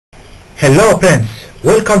Hello friends,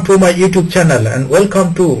 welcome to my YouTube channel and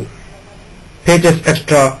welcome to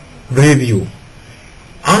PagesExtraReview.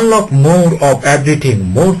 Unlock more of everything,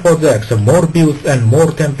 more projects, more views and more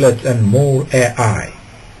templates and more AI.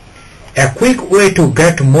 A quick way to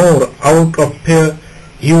get more out of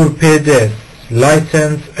your pages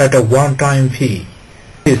license at a one-time fee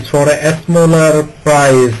is for a smaller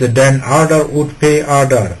price than other would pay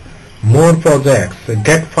other. More projects.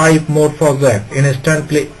 Get 5 more projects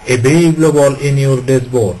instantly available in your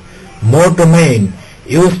dashboard. More domain.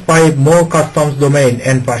 Use 5 more custom domain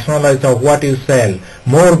and personalize of what you sell.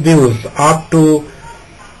 More views.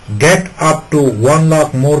 Get up to 1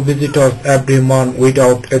 lakh more visitors every month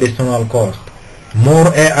without additional cost.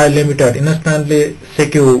 More AI limited. Instantly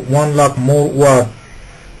secure 1 lakh more words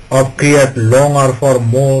of create longer for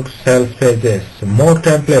more sales pages. More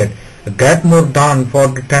template. Get more done for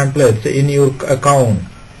the templates in your account.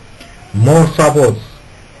 More supports,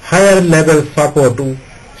 higher level support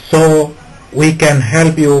so we can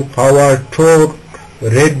help you power through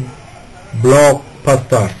read blog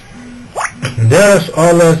faster. There is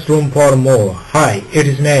always room for more. Hi, it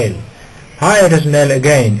is Neil. Hi, it is Neil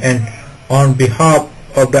again, and on behalf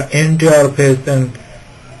of the entire Page and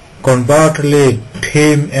Convert League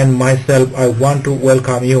team and myself, I want to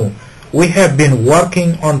welcome you. We have been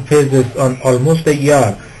working on Pages on almost a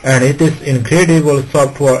year, and it is incredible.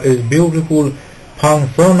 Software is beautiful,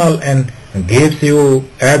 functional, and gives you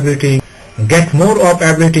everything. Get more of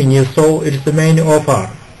everything you saw. It's the main offer.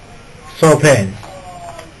 So friends,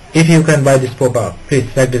 if you can buy this product,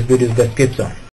 please check this video's description.